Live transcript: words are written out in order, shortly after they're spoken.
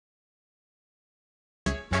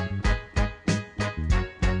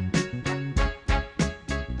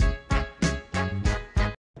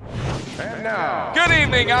And now, good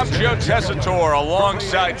evening, I'm Joe Tessitore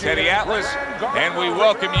alongside Teddy Atlas, and we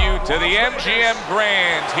welcome you to the MGM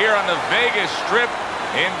Grand here on the Vegas Strip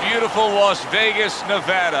in beautiful Las Vegas,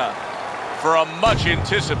 Nevada, for a much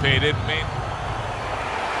anticipated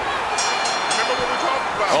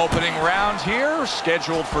opening round here,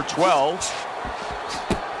 scheduled for 12.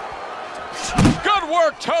 Good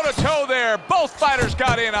work toe-to-toe there. Both fighters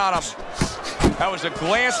got in on him. That was a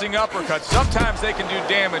glancing uppercut. Sometimes they can do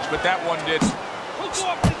damage, but that one didn't.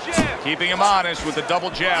 Keeping him honest with the double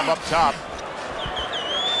jab up top.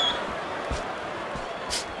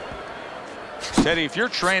 Teddy, if you're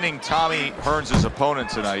training Tommy Hearns' opponent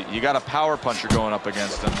tonight, you got a power puncher going up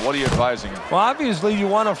against him. What are you advising him? Well, obviously you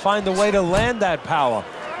want to find a way to land that power.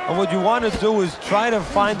 And what you want to do is try to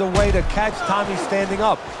find a way to catch Tommy standing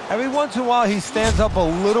up. Every once in a while he stands up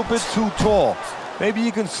a little bit too tall. Maybe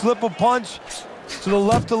you can slip a punch to the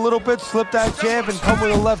left a little bit, slip that jab, and come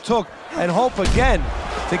with a left hook, and hope again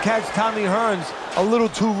to catch Tommy Hearns a little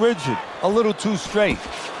too rigid, a little too straight.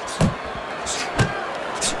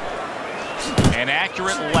 An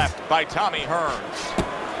accurate left by Tommy Hearns.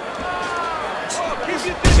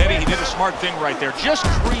 Teddy, he did a smart thing right there. Just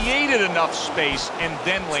created enough space and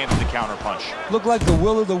then landed the counter punch. Looked like the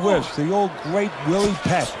will of the wisp, the old great Willie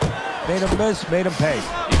Peck. Made him miss, made him pay.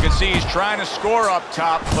 You can see he's trying to score up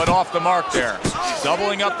top, but off the mark there.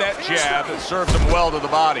 Doubling up that jab that served him well to the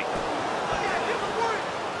body.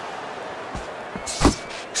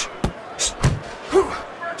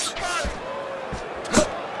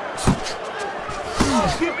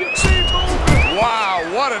 Wow,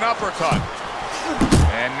 what an uppercut.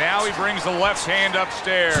 And now he brings the left hand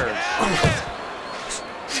upstairs.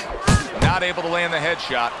 Not able to land the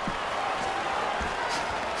headshot.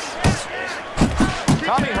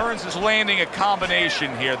 Tommy Hearns is landing a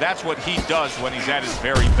combination here. That's what he does when he's at his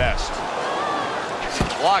very best.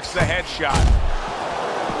 Blocks the headshot.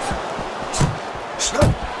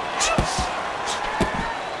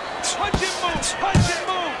 Punch and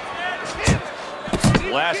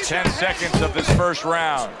move. Last 10 seconds of this first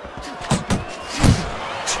round.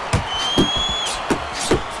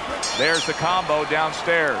 There's the combo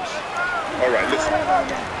downstairs. all right, listen.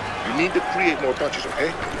 You need to create more punches,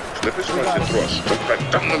 okay? Slip his punch and thrust.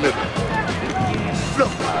 Right down the middle.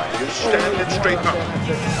 Look, you're standing straight up.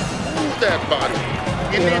 Move that body.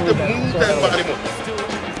 You need to move that body more.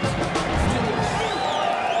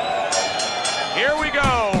 Here we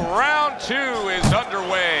go. Round 2 is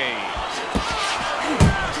underway.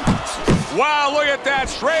 Wow, look at that.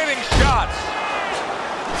 Trading shots.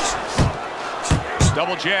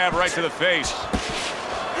 Double jab right to the face.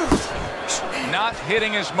 Not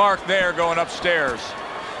hitting his mark there going upstairs.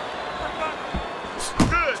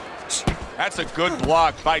 Good. That's a good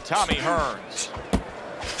block by Tommy Hearns.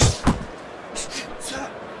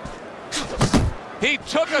 He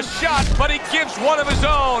took a shot, but he gives one of his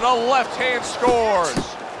own. A left hand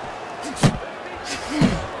scores.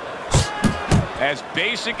 As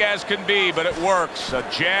basic as can be, but it works. A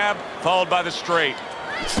jab followed by the straight.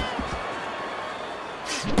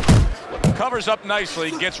 Covers up nicely,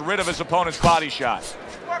 gets rid of his opponent's body shot.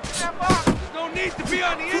 No need to be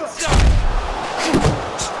on the inside.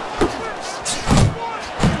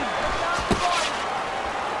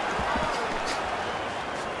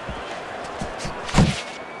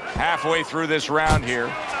 Halfway through this round here.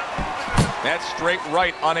 That straight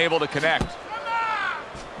right unable to connect.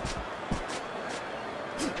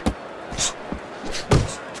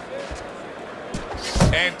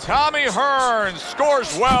 And Tommy Hearns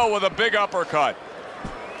scores well with a big uppercut.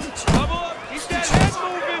 Come on, keep that head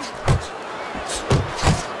moving.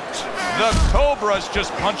 The Cobra's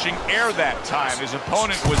just punching air that time. His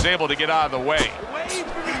opponent was able to get out of the way. Wait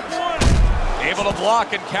for the corner. Able to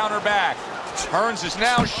block and counter back. Hearns is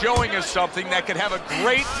now showing us something that could have a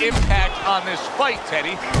great impact on this fight,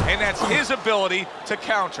 Teddy, and that's his ability to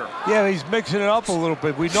counter. Yeah, he's mixing it up a little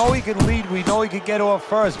bit. We know he can lead, we know he can get off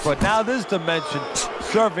first, but now this dimension,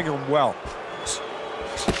 serving him well.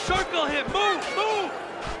 Circle him, move, move.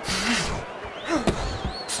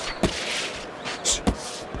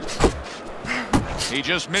 He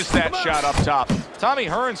just missed that shot up top. Tommy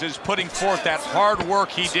Hearns is putting forth that hard work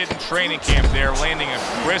he did in training camp there, landing a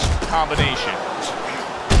crisp combination.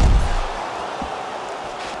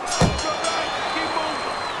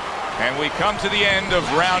 And we come to the end of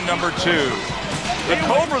round number 2. The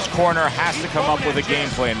Cobra's corner has to come up with a game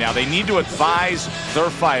plan now. They need to advise their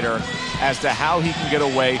fighter as to how he can get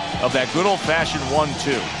away of that good old-fashioned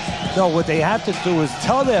 1-2. No, what they have to do is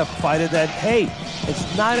tell their fighter that, hey,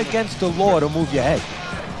 it's not against the law to move your head.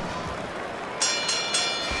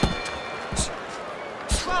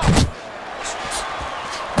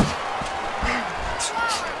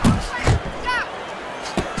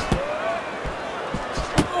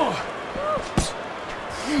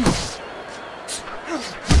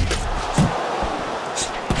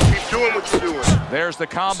 what you're doing. There's the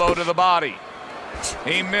combo to the body.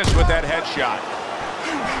 He missed with that headshot.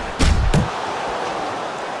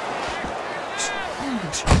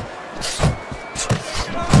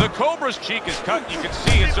 The Cobra's cheek is cut. You can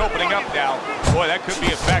see it's opening up now. Boy, that could be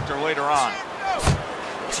a factor later on.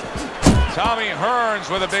 Tommy Hearns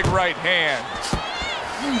with a big right hand.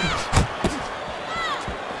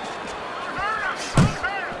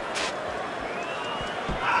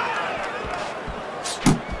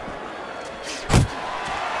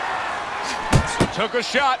 Took a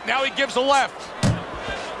shot. Now he gives a left.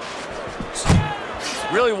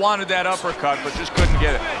 Really wanted that uppercut, but just couldn't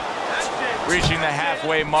get it. Reaching the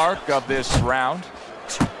halfway mark of this round.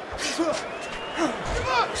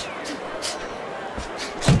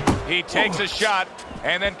 He takes a shot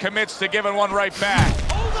and then commits to giving one right back.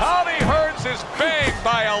 Tommy Hearns is banged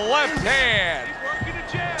by a left hand.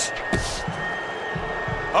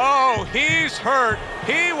 Oh, he's hurt.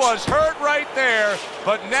 He was hurt right there,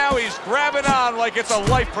 but now he's grabbing on like it's a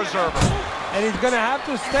life preserver. And he's going to have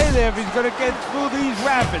to stay there if he's going to get through these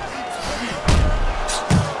rapids.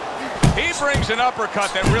 He brings an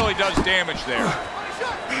uppercut that really does damage there.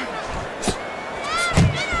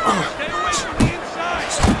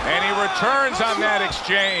 And he returns on that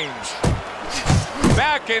exchange.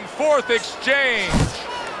 Back and forth exchange.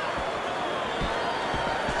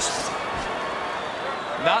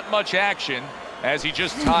 Not much action as he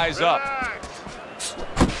just ties up.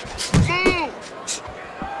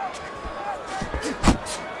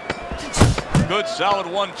 Good solid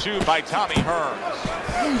 1-2 by Tommy Hearns.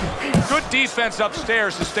 Good defense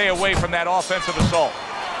upstairs to stay away from that offensive assault.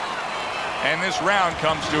 And this round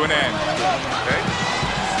comes to an end. Okay.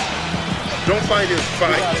 Don't fight his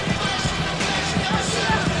fight.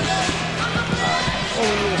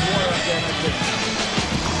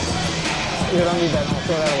 You don't need that. I'll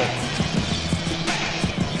throw that away.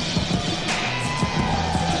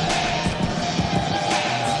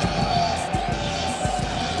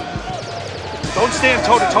 Don't stand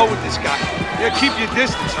toe-to-toe with this guy. Yeah, keep your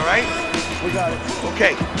distance, all right? We got it.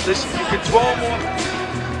 Okay, listen, you can throw him off.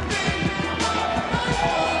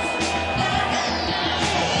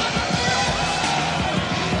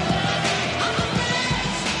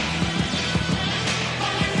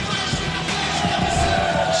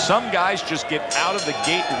 Some guys just get out of the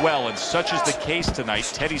gate well, and such is the case tonight.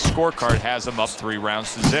 Teddy's scorecard has them up 3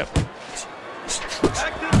 rounds to zip.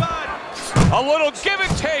 A little give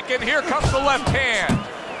and take, and here comes the left hand.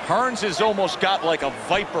 Hearns has almost got like a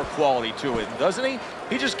viper quality to it, doesn't he?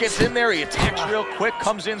 He just gets in there, he attacks real quick,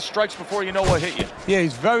 comes in, strikes before you know what hit you. Yeah,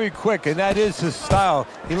 he's very quick, and that is his style.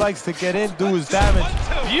 He likes to get in, do his damage.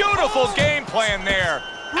 Beautiful game plan there.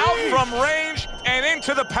 Out from range and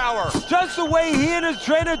into the power. Just the way he and his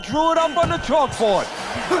trainer drew it up on the chalkboard.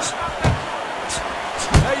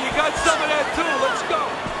 Hey, you got some of that too. Let's go.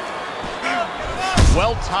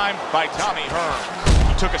 Well timed by Tommy Hearns.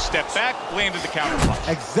 He took a step back, landed the counter punch.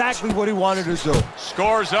 Exactly what he wanted to do.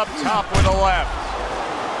 Scores up top with a left.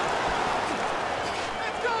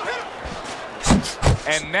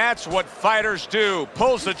 And that's what fighters do.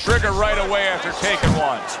 Pulls the trigger right away after taking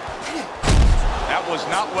one. That was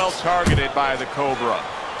not well targeted by the Cobra.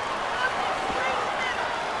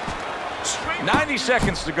 90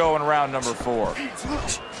 seconds to go in round number 4.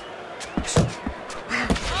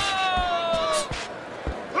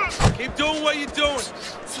 Keep doing what you're doing.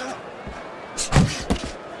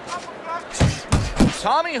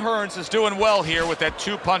 Tommy Hearns is doing well here with that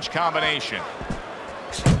 2-punch combination.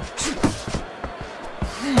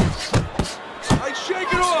 I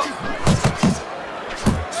shake it off.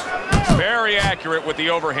 Very accurate with the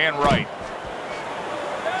overhand right.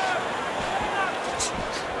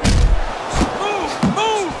 Move,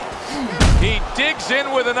 move. He digs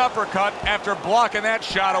in with an uppercut after blocking that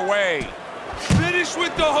shot away. Finish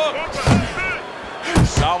with the hook.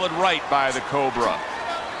 Solid right by the Cobra.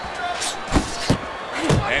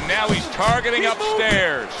 And now he's targeting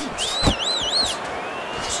upstairs.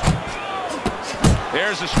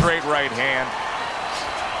 There's a straight right hand.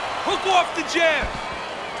 Hook off the jab.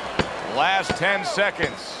 Last 10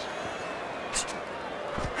 seconds.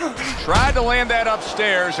 Tried to land that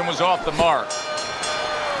upstairs and was off the mark.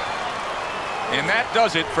 And that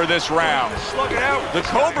does it for this round. Slug it out. The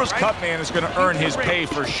Cobra's cut man is going to earn his pay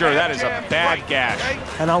for sure. That is a bad gash.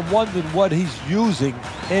 And I'm wondering what he's using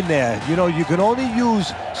in there. You know, you can only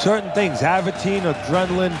use certain things, Avitine,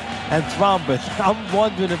 adrenaline, and thrombin. I'm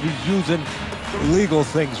wondering if he's using illegal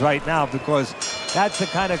things right now, because that's the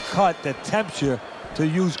kind of cut that tempts you to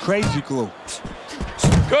use crazy glue.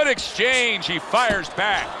 Good exchange. He fires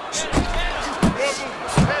back.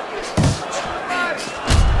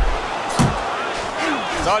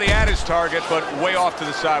 Thought he had his target, but way off to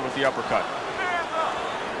the side with the uppercut.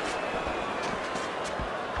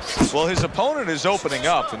 Well, his opponent is opening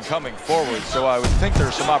up and coming forward, so I would think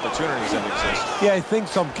there's some opportunities that exist. Yeah, I think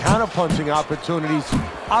some counterpunching opportunities.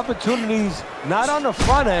 Opportunities not on the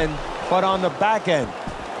front end, but on the back end.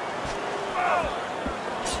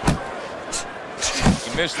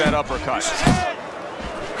 He missed that uppercut.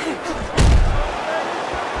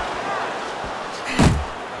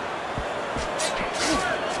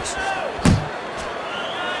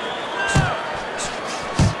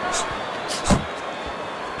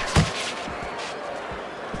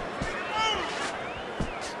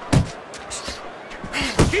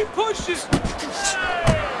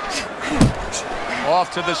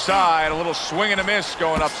 Off to the side, a little swing and a miss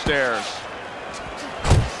going upstairs.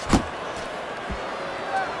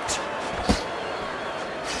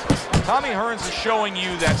 Tommy Hearns is showing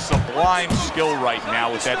you that sublime skill right now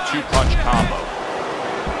with that two-punch combo.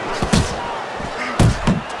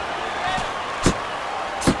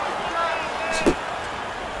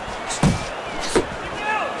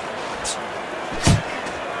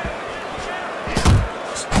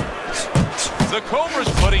 The Cobra's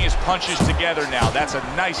putting his punches together now. That's a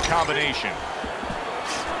nice combination.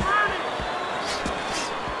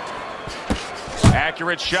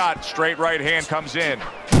 Accurate shot. Straight right hand comes in.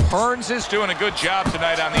 Hearns is doing a good job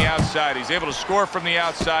tonight on the outside. He's able to score from the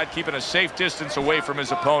outside, keeping a safe distance away from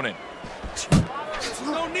his opponent.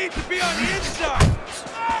 No need to be on the inside.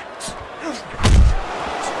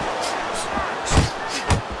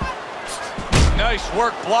 Nice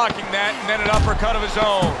work blocking that, and then an uppercut of his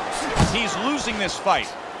own. He's losing this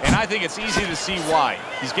fight, and I think it's easy to see why.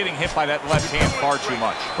 He's getting hit by that left hand far too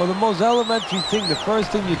much. Well, the most elementary thing, the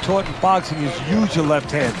first thing you're taught in boxing is use your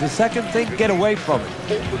left hand. The second thing, get away from it.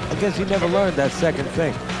 I guess he never learned that second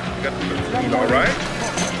thing. You got the speed, all right?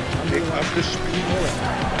 Pick up the speed.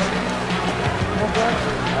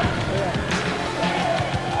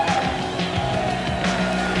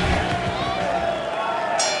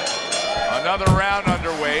 Another round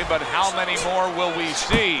underway, but how many more will we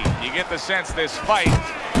see? You get the sense this fight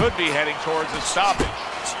could be heading towards a stoppage.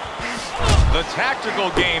 The tactical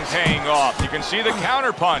game paying off. You can see the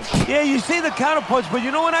counter punch. Yeah, you see the counter punch, but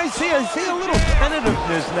you know what I see? I see a little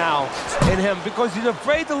tentativeness now in him because he's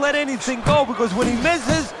afraid to let anything go, because when he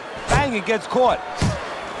misses, bang, it gets caught.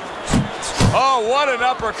 Oh, what an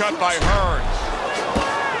uppercut by Hearns.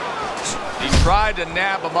 He tried to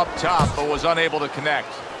nab him up top, but was unable to connect.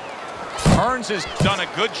 Hearns has done a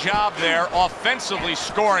good job there, offensively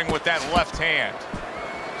scoring with that left hand.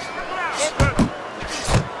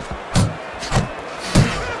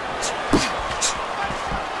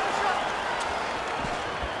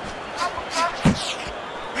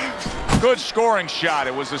 Good scoring shot.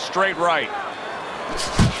 It was a straight right.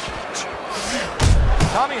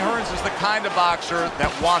 Tommy Hearns is the kind of boxer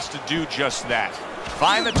that wants to do just that.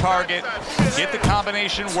 Find the target, get the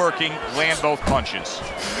combination working, land both punches.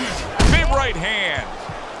 Big right hand.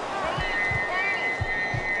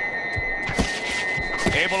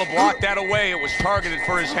 Able to block that away. It was targeted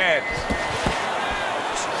for his head.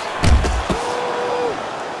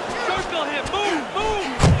 Circle him. Move.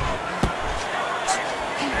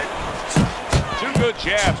 Two good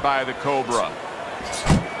jabs by the Cobra.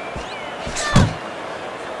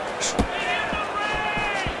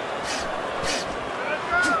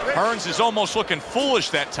 Hearns is almost looking foolish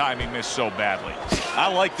that time he missed so badly. I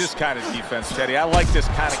like this kind of defense, Teddy. I like this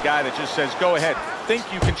kind of guy that just says, go ahead, think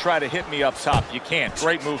you can try to hit me up top. You can't.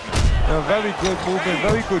 Great movement. Very good movement,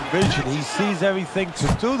 very good vision. He sees everything. To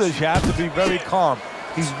do this, you have to be very calm.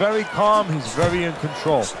 He's very calm. He's very in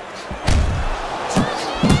control.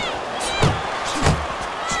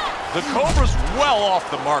 The Cobra's well off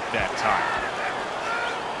the mark that time.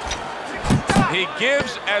 He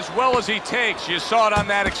gives as well as he takes. You saw it on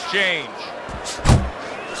that exchange.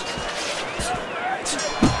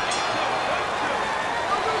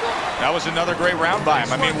 That was another great round by him.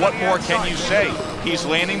 I mean, what more can you say? He's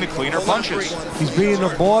landing the cleaner punches. He's being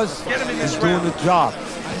the boss. He's doing the job.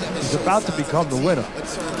 He's about to become the winner.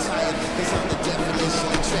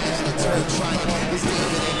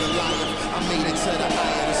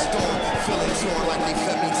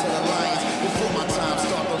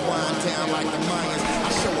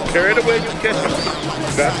 Carry it away, you catch him.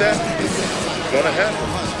 You got that? It's gonna happen.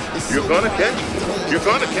 You're gonna catch him. You're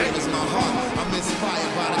gonna catch him. I'm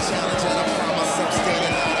inspired by the challenge and I find myself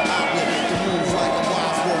standing out of outlet to move like a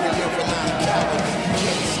wise warrior and not a coward. You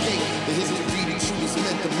can't escape the history that you was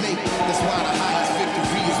meant to make. That's why the highest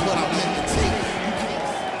victory is what I'm meant to take.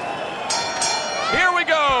 Here we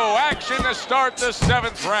go. Action to start the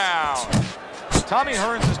 7th round. Tommy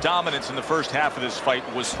Hearns' dominance in the first half of this fight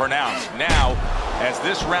was pronounced. Now, as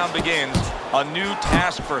this round begins, a new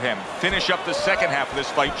task for him. Finish up the second half of this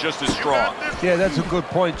fight just as strong. Yeah, that's a good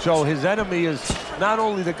point, Joe. His enemy is not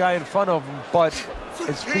only the guy in front of him, but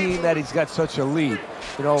it's being that he's got such a lead.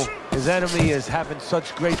 You know, his enemy is having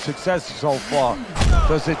such great success so far.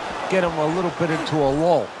 Does it get him a little bit into a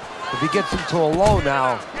lull? If he gets into a low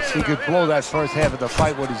now, he could blow that first half of the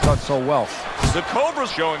fight what he's done so well. The Cobra's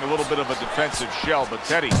showing a little bit of a defensive shell, but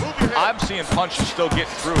Teddy, I'm seeing punches still getting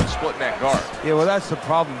through and splitting that guard. Yeah, well, that's the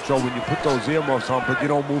problem, Joe, when you put those earmuffs on, but you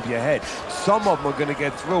don't move your head. Some of them are going to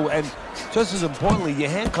get through, and just as importantly, you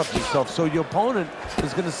handcuff yourself, so your opponent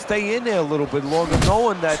is going to stay in there a little bit longer,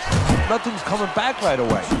 knowing that nothing's coming back right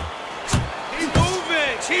away. Keep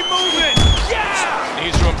moving! Keep moving! Yeah!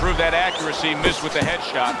 Needs to improve that accuracy. Missed with the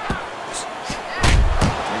headshot.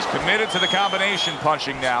 He's committed to the combination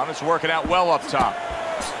punching now, and it's working out well up top.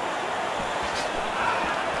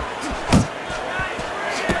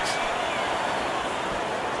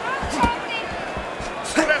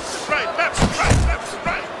 Left to right, left to right, left to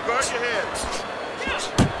right. Guard your head.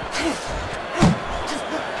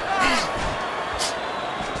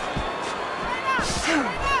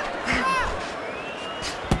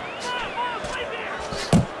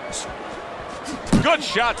 Good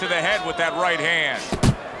shot to the head with that right hand.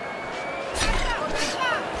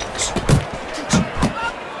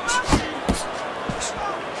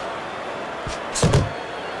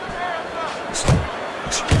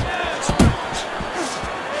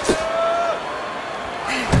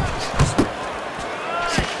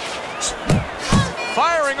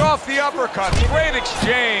 Firing off the uppercut. Great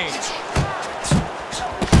exchange.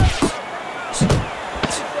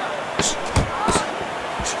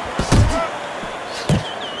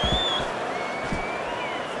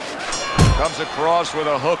 Comes across with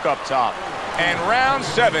a hook up top. And round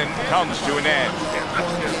 7 comes to an end.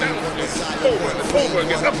 Over,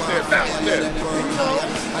 get up there, down there.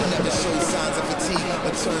 I never show signs of fatigue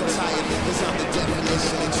or turn tired, because I'm the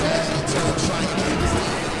definition of tragedy turned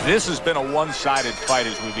triumph. This has been a one-sided fight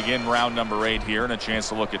as we begin round number 8 here, and a chance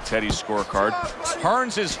to look at Teddy's scorecard.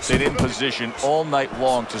 Hearns has been in position all night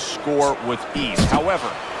long to score with ease.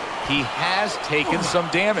 However, he has taken some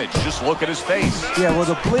damage. Just look at his face. Yeah, well,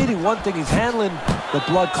 the bleeding, one thing, he's handling the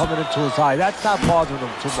blood coming into his eye. That's not bothering him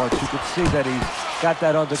too much. You can see that he's got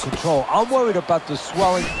that under control. I'm worried about the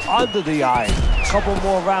swelling under the eye. A couple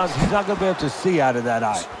more rounds, he's not going to be able to see out of that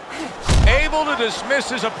eye. Able to dismiss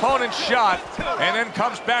his opponent's shot, and then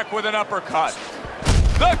comes back with an uppercut.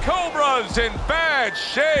 The Cobra's in bad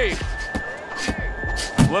shape.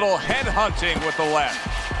 Little head hunting with the left.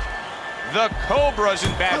 The Cobra's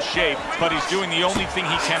in bad shape, but he's doing the only thing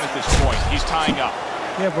he can at this point. He's tying up.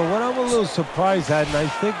 Yeah, but what I'm a little surprised at, and I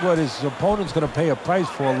think what his opponent's going to pay a price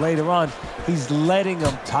for later on, he's letting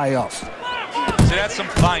him tie up. So that's some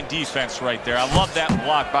fine defense right there. I love that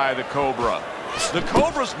block by the Cobra. The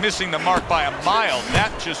Cobra's missing the mark by a mile.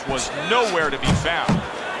 That just was nowhere to be found.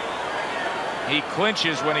 He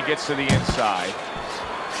clinches when he gets to the inside.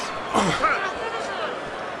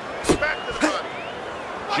 Back to the body.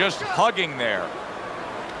 Just hugging there.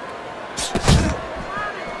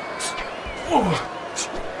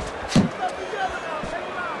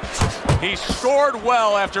 He scored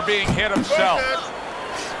well after being hit himself.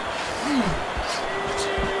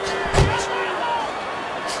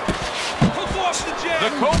 The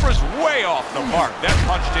Cobra's way off the mark. That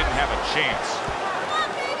punch didn't have a chance.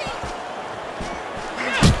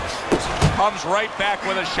 Comes right back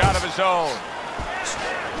with a shot of his own.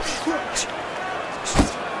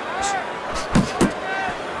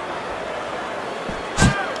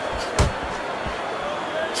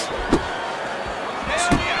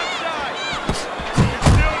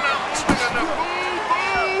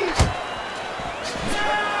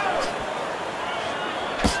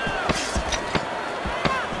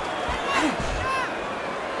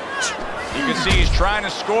 See, he's trying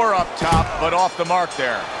to score up top, but off the mark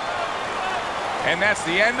there. And that's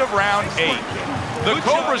the end of round 8. The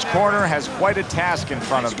Cobra's corner has quite a task in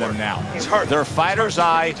front of them now. Their fighter's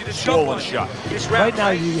eye swollen shut. Right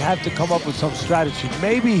now, you have to come up with some strategy.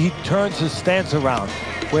 Maybe he turns his stance around,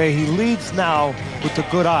 where he leads now with the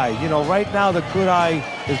good eye. You know, right now the good eye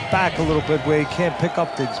is back a little bit where he can't pick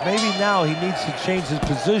up things. Maybe now he needs to change his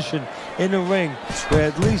position in the ring where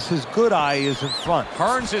at least his good eye is in front.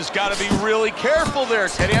 Hearns has got to be really careful there,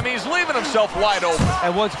 Teddy. I mean, he's leaving himself wide open.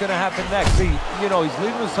 And what's going to happen next? See, you know, he's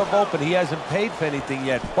leaving himself open. He hasn't paid for anything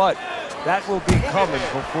yet, but that will be coming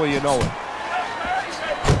before you know it.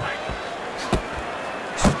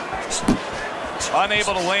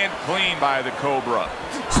 Unable to land clean by the Cobra.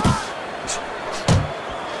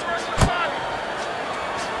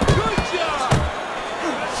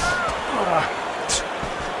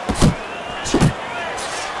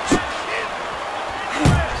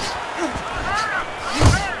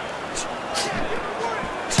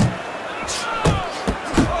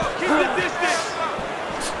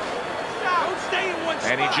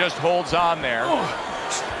 And he just holds on there.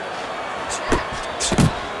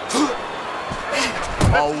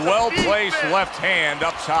 A well-placed left hand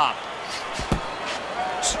up top.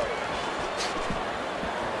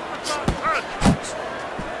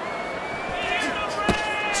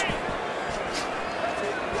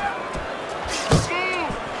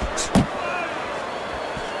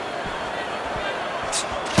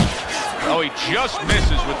 Oh, he just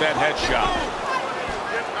misses with that headshot.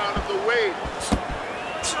 Get out of the way.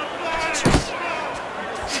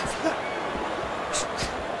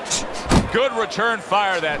 Good return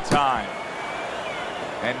fire that time.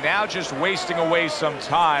 And now just wasting away some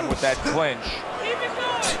time with that clinch.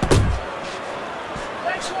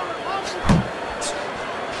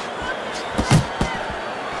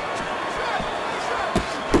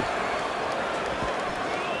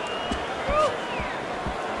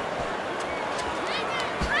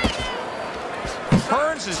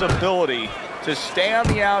 Hearns' ability to stay on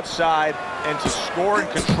the outside and to score and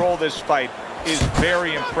control this fight is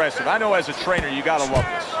very impressive. I know as a trainer, you gotta love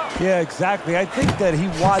this. Yeah, exactly. I think that he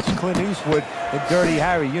watched Clint Eastwood in Dirty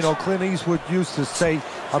Harry. You know, Clint Eastwood used to say,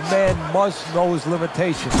 a man must know his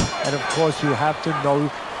limitations. And of course, you have to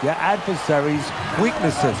know your adversary's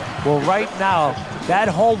weaknesses. Well, right now, that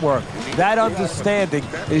homework, that understanding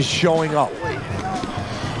is showing up.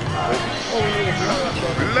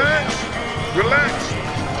 Relax. Relax.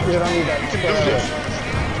 You don't need that. You can do this.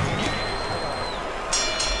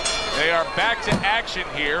 They are back to action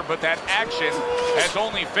here, but that action has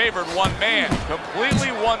only favored one man.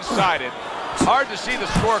 Completely one-sided. Hard to see the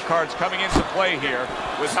scorecards coming into play here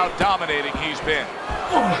with how dominating he's been.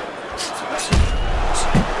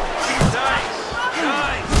 Nice.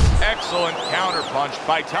 Excellent counterpunch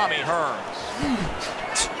by Tommy Hearns.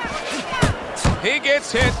 He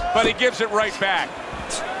gets hit, but he gives it right back.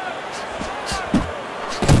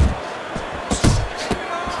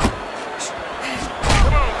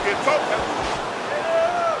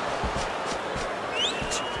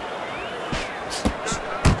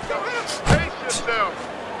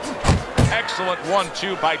 Excellent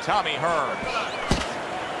 1-2 by Tommy Hearns.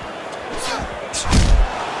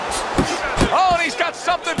 Oh, and he's got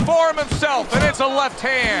something for him himself, and it's a left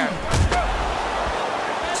hand.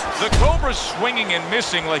 The Cobra's swinging and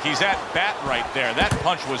missing like he's at bat right there. That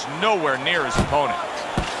punch was nowhere near his opponent.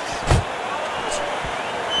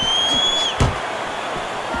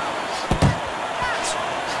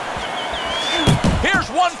 Here's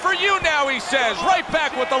one for you now, he says, right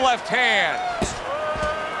back with the left hand.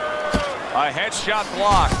 A headshot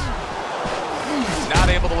blocked. Not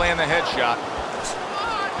able to land the headshot.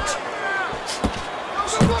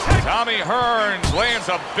 Tommy Hearns lands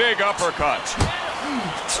a big uppercut.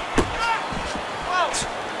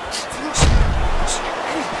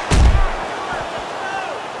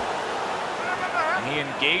 He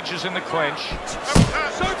engages in the clinch.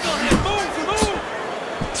 Circle him, move!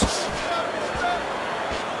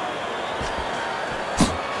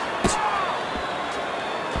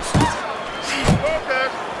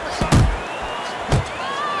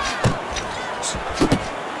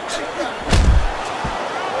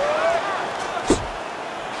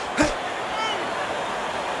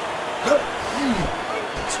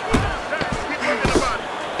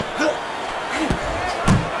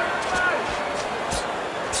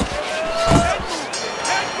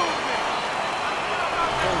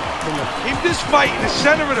 Keep this fight in the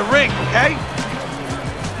center of the ring, okay?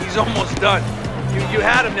 He's almost done. You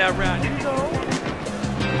had him that round.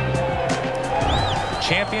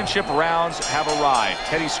 Championship rounds have arrived.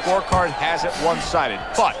 Teddy's scorecard has it one-sided,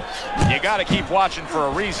 but you got to keep watching for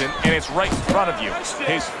a reason, and it's right in front of you.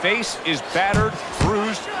 His face is battered,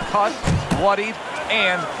 bruised, cut, bloodied,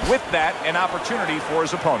 and with that, an opportunity for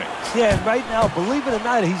his opponent. Yeah, and right now, believe it or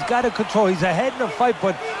not, he's got to control. He's ahead in the fight,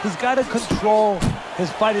 but he's got to control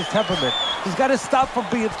his fighter's temperament. He's got to stop from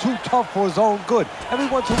being too tough for his own good. Every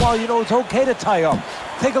once in a while, you know, it's okay to tie up.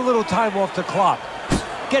 Take a little time off the clock.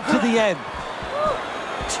 Get to the end.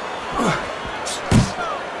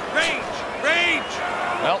 Range!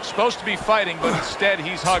 Well, supposed to be fighting, but instead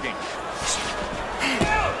he's hugging.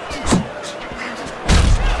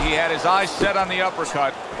 He had his eyes set on the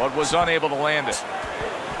uppercut, but was unable to land it.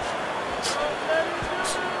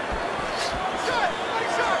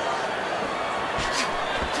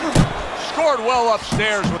 Scored well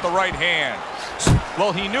upstairs with the right hand.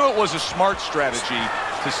 Well, he knew it was a smart strategy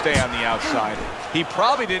to stay on the outside. He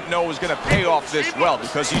probably didn't know it was going to pay off this well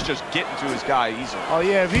because he's just getting to his guy easily. Oh,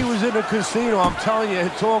 yeah, if he was in a casino, I'm telling you,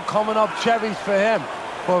 it's all coming up cherries for him.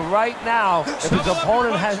 But right now, if his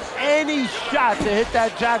opponent has any shot to hit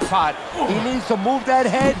that jackpot, he needs to move that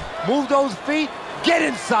head, move those feet, get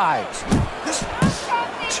inside.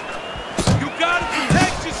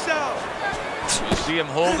 See him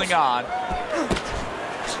holding on.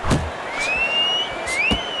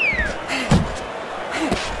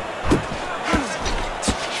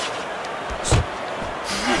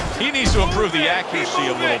 He needs to improve the accuracy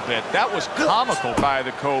a little bit. That was comical by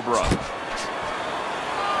the Cobra.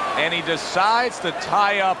 And he decides to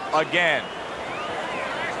tie up again.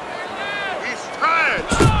 He's tired.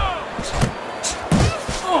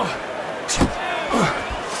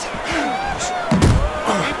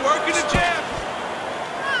 Keep working the jab.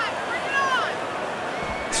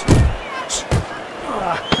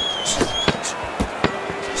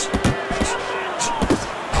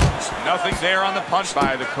 Nothing there on the punch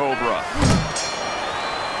by the Cobra.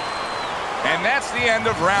 And that's the end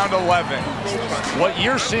of round 11. What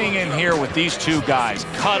you're seeing in here with these two guys,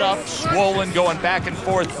 cut up, swollen, going back and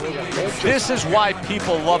forth, this is why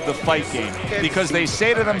people love the fight game, because they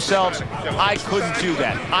say to themselves, I couldn't do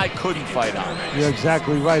that. I couldn't fight on. You're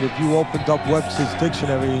exactly right. If you opened up Webster's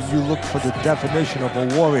dictionary and you look for the definition of a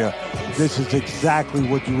warrior, this is exactly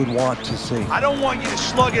what you would want to see. I don't want you to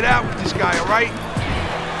slug it out with this guy, all right?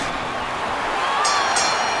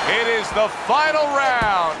 It is the final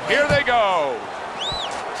round. Here they go.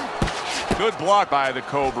 Good block by the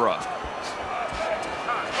Cobra.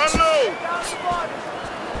 Hello.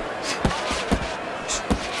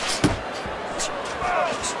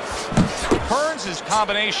 Hearns'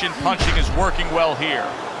 combination punching is working well here.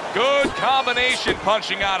 Good combination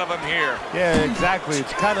punching out of him here. Yeah, exactly.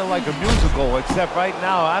 It's kind of like a musical, except right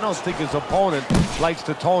now I don't think his opponent likes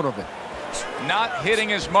the tone of it. Not hitting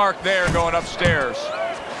his mark there going upstairs.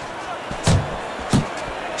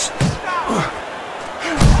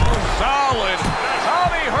 Solid.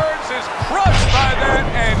 Tommy Hearns is crushed by that,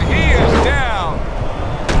 and he is down.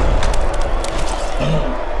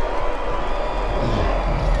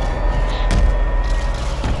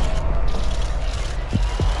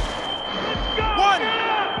 One,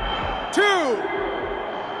 2,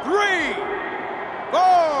 3, 4,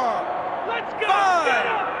 let's go.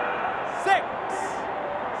 5,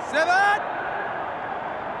 6, 7.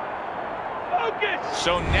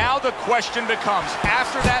 So now the question becomes,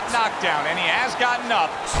 after that knockdown, and he has gotten up,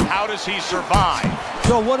 how does he survive?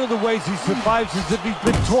 So one of the ways he survives is if he's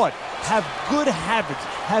been taught. Have good habits,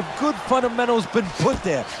 have good fundamentals been put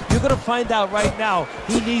there. You're going to find out right now,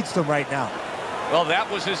 he needs them right now. Well, that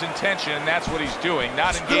was his intention, and that's what he's doing.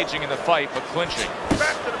 Not engaging in the fight, but clinching.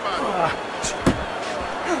 Back to the body.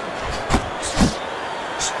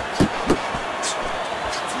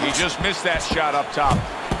 He just missed that shot up top.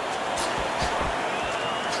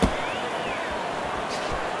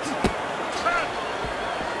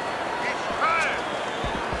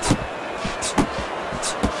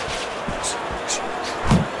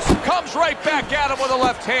 Right back at him with a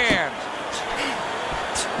left hand.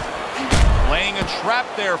 Laying a trap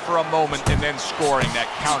there for a moment and then scoring that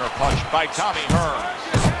counter punch by Tommy Hearns.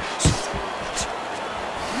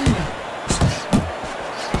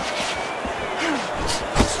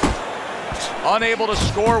 Unable to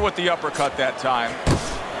score with the uppercut that time.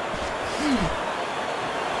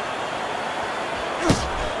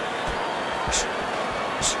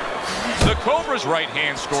 The Cobra's right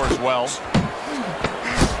hand scores well.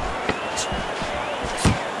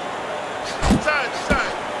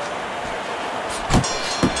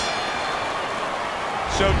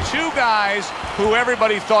 So two guys who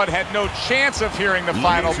everybody thought had no chance of hearing the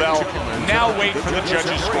final bell now wait for the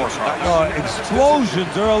judges' scorecard.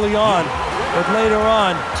 Explosions early on, but later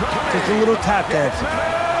on, just a little tap dancing.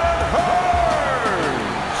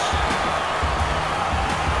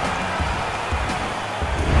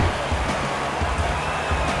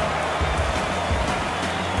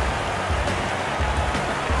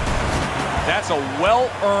 That's a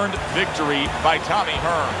well-earned victory by Tommy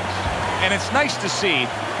Hearns. And it's nice to see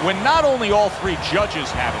when not only all three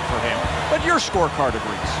judges have it for him, but your scorecard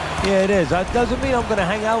agrees. Yeah, it is. That doesn't mean I'm going to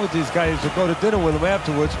hang out with these guys or go to dinner with them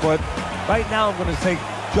afterwards, but right now I'm going to say,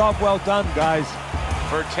 job well done, guys.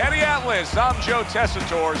 For Teddy Atlas, I'm Joe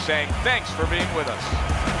Tessitore saying thanks for being with us.